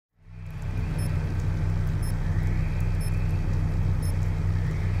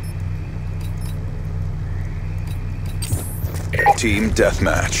Team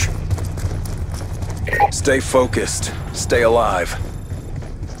deathmatch. Stay focused. Stay alive.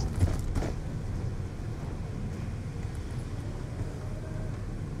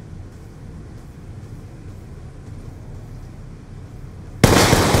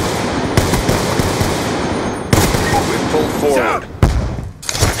 We've pulled forward.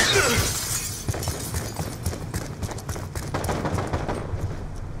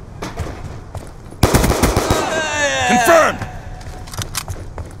 Confirmed!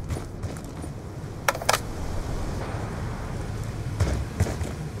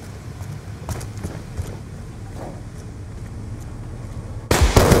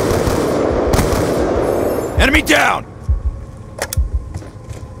 Enemy down!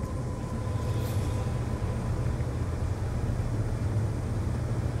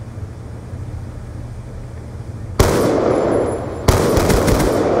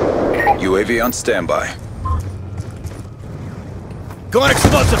 UAV on standby. Going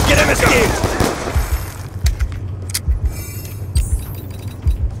explosive, get MSD!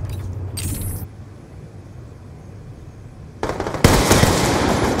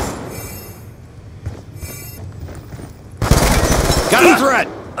 Got a threat!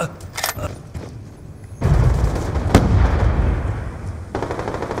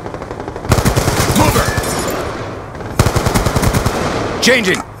 Mover!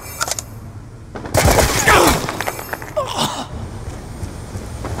 Changing!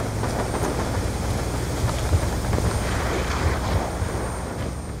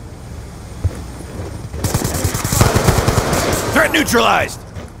 Threat neutralized!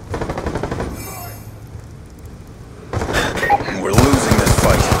 We're losing this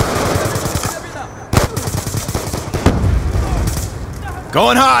fight.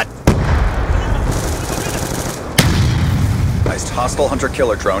 Going hot! Iced hostile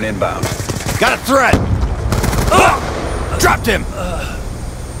hunter-killer drone inbound. Got a threat! Dropped him!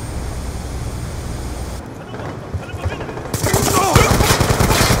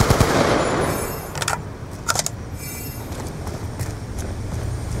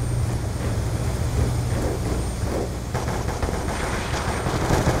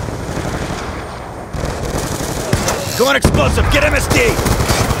 Going explosive, get MSD!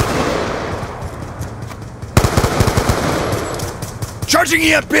 Charging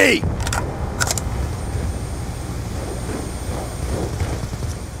EMP!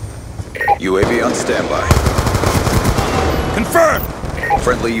 UAV on standby. Confirmed!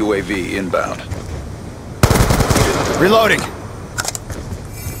 Friendly UAV inbound. Reloading.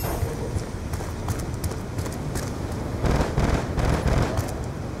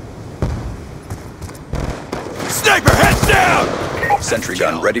 Sniper, heads down! Sentry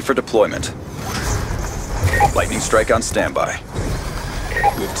gun ready for deployment. Lightning strike on standby.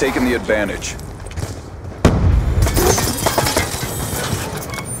 We've taken the advantage.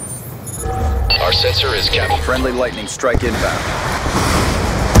 Our sensor is captured. Friendly lightning strike inbound.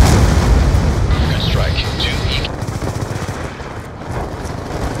 Strike 2E.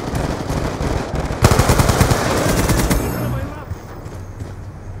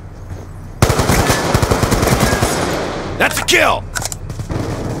 That's a kill!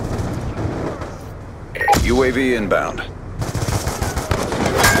 UAV inbound.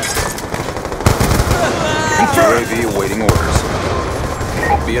 Confirmed! UAV awaiting orders.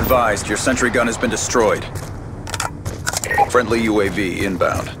 Be advised, your sentry gun has been destroyed. Friendly UAV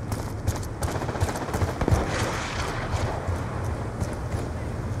inbound.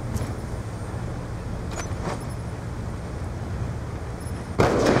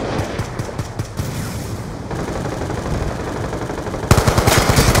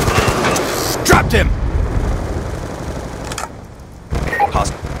 Dropped him!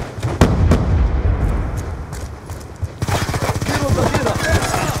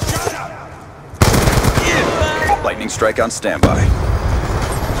 Lightning strike on standby.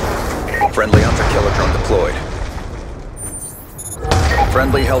 Friendly hunter-killer drone deployed.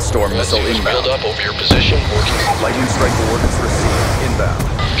 Friendly Hellstorm missile inbound. Build up over your position. Working. Lightning strike orders received. Inbound.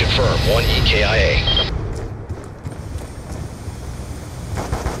 Confirm 1 EKIA.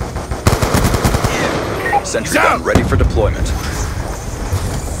 Sentry gun ready for deployment.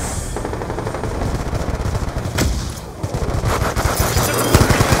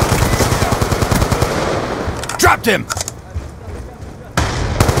 Dropped him!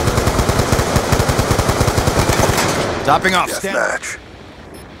 Topping off. Deathmatch.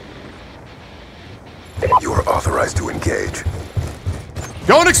 You are authorized to engage.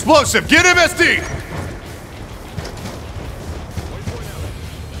 Going explosive! Get MSD!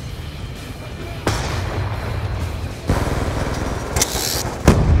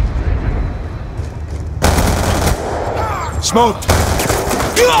 Smoked!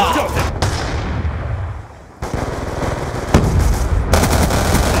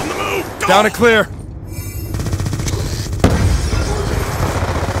 Down and clear!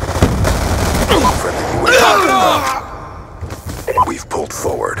 We've pulled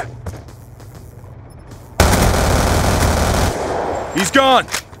forward. He's gone!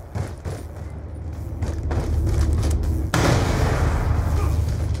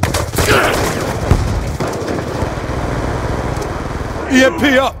 EMP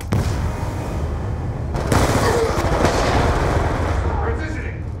up!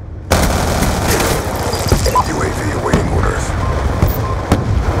 UAV awaiting orders.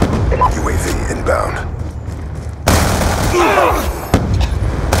 UAV inbound.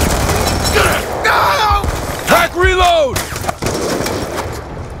 Pack reload!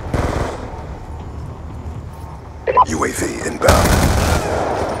 UAV inbound.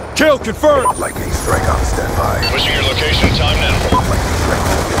 Kill confirmed! Lightning strike on standby. Pushing your location. Time now. Lightning strike.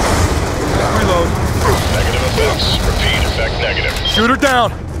 Reload. Negative effects. Repeat. Effect negative. Shooter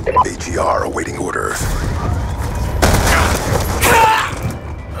down! AGR awaiting orders.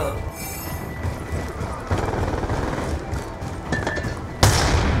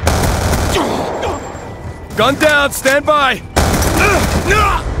 Gun down, stand by!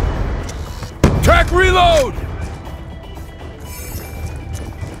 Track reload!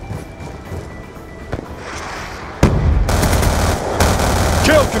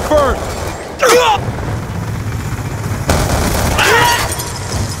 Kill confirmed!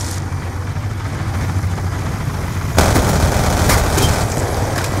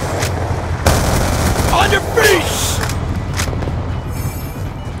 On your feet!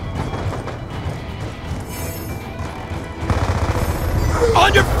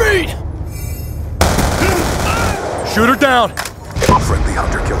 On your feet! Shooter down! Friendly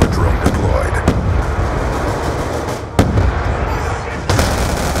hunter-killer drone deployed.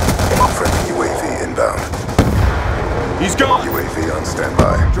 Friendly UAV inbound. He's gone! UAV on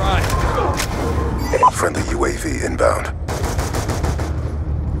standby. Drive! Friendly UAV inbound.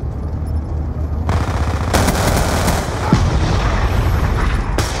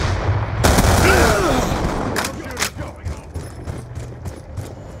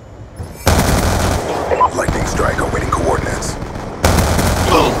 Lightning strike awaiting coordinates.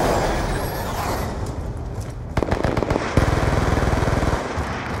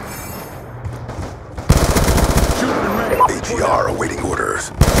 AGR awaiting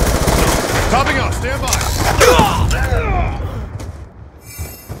orders. Topping off, stand by!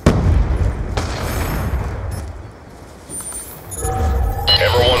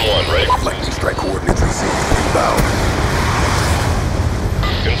 Ever 1-1. Ready. Lightning strike coordinates received. Inbound.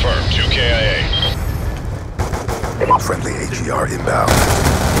 Confirmed. 2 KIA. Friendly AGR inbound.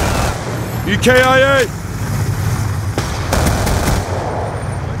 EKIA!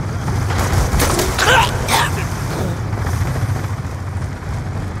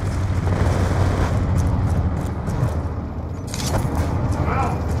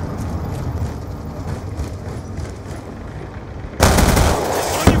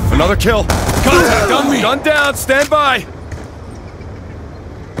 Another kill! Contact on me! Gun down, stand by!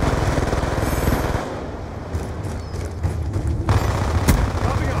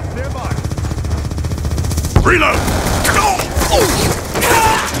 Reload!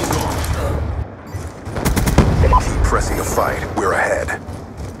 Keep pressing the fight. We're ahead.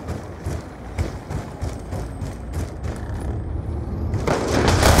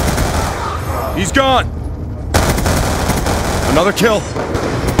 He's gone! Another kill!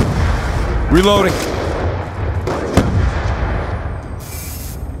 Reloading!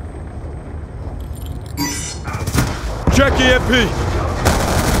 Check EMP!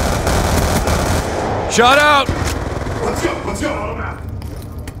 Shot out! Let's go! Let's go!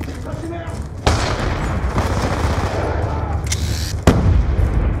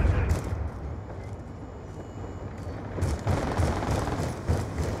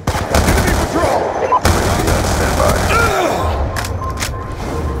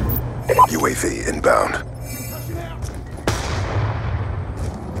 UAV inbound.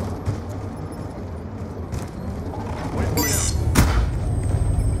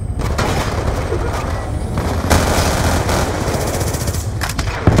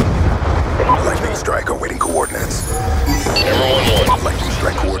 Lightning strike awaiting coordinates. Ever 1-1. Lightning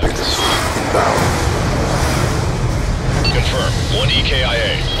strike coordinates inbound. Confirmed. 1 EKIA.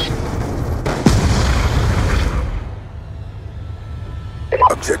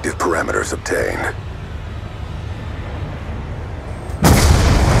 Objective parameters obtained.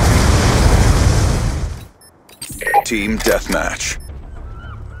 Team deathmatch.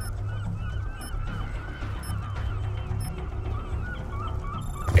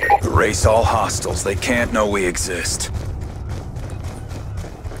 Erase all hostiles. They can't know we exist.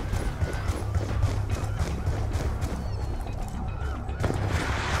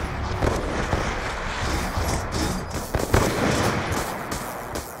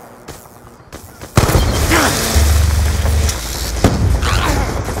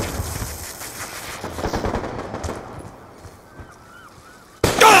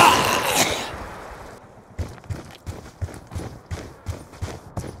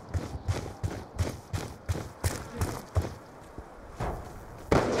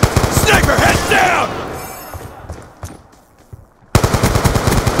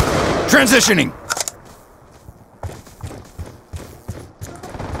 Transitioning!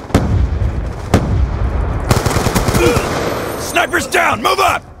 Sniper's down! Move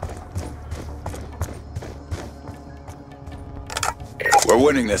up! We're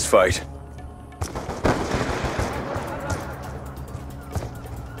winning this fight.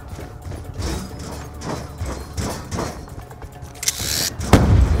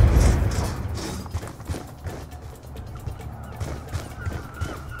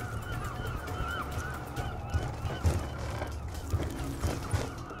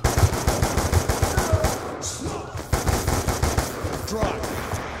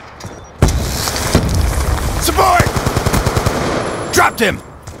 Support! Dropped him!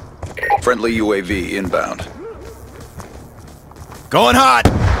 Friendly UAV inbound. Going hot!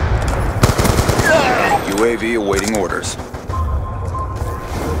 UAV awaiting orders.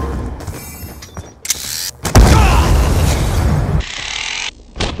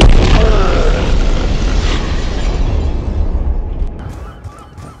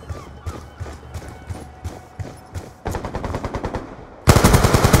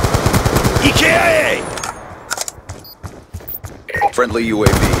 EKIA! Friendly UAV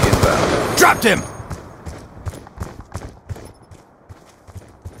inbound. Dropped him!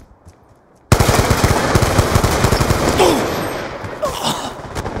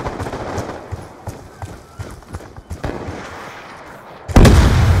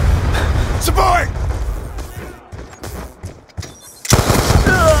 Support!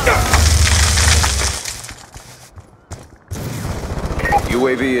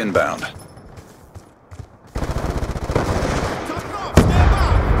 UAV inbound.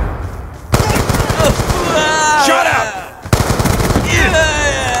 Shot out!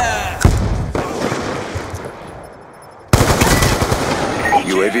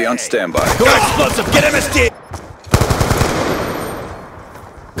 UAV on standby. Going explosive, get MSD!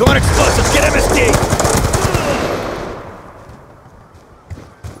 Going explosive, get MSD!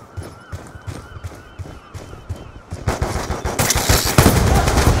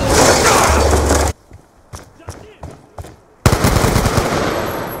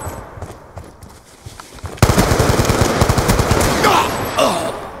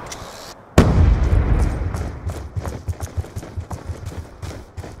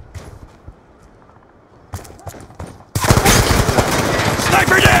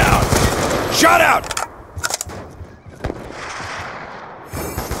 Sniper down! Shot out!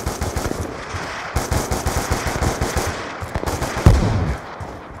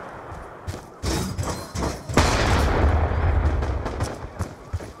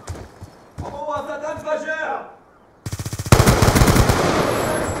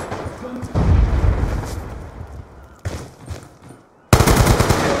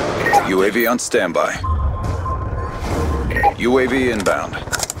 UAV on standby. UAV inbound.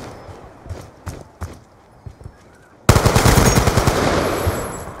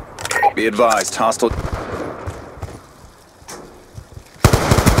 Be advised, hostile.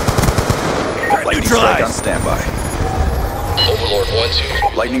 Lightning strike on standby. Overlord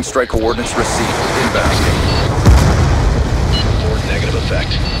 1-2. Lightning strike coordinates received. Inbound. Forward negative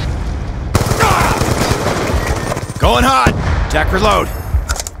effect. Going hot! Jack reload.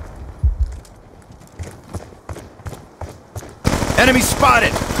 Enemy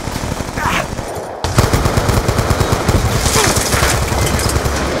spotted!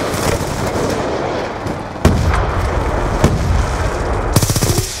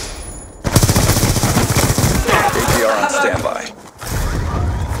 ATR on standby.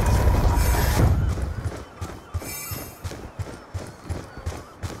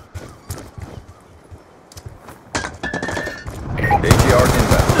 ATR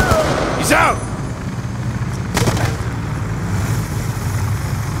inbound. He's out!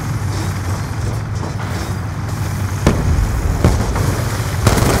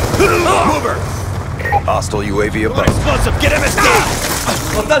 Mover! Hostile UAV Going above. explosive, get MSD!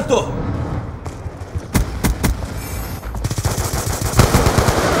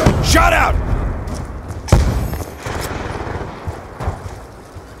 Shot out!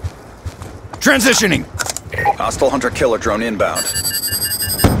 Transitioning! Hostile hunter-killer drone inbound.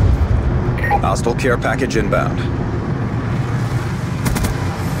 Hostile care package inbound.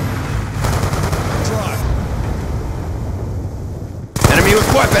 Enemy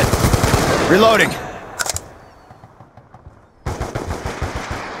with weapon! Reloading!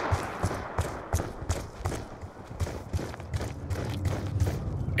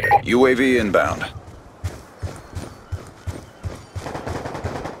 UAV inbound.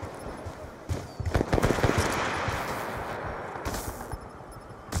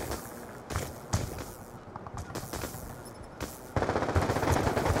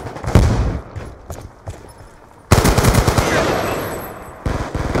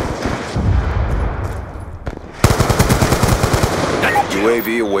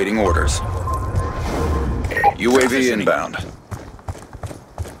 UAV awaiting orders. UAV inbound.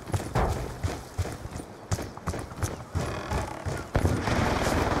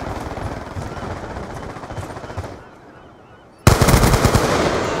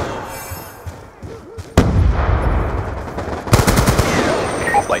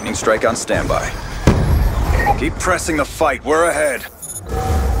 Lightning strike on standby. Keep pressing the fight. We're ahead.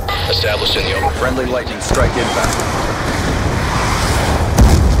 Established in the open. Friendly lightning strike inbound.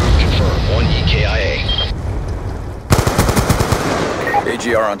 Confirm 1 EKIA.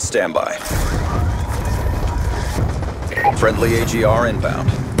 AGR on standby. Friendly AGR inbound.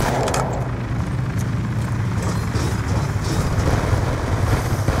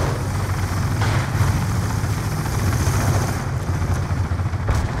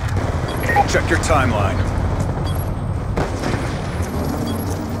 Check your timeline.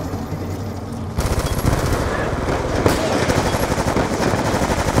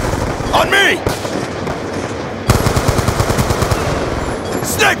 On me!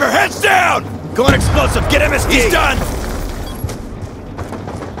 Sniper, heads down! Going explosive, get MSD! He's done!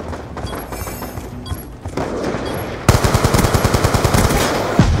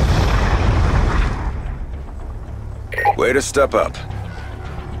 Way to step up.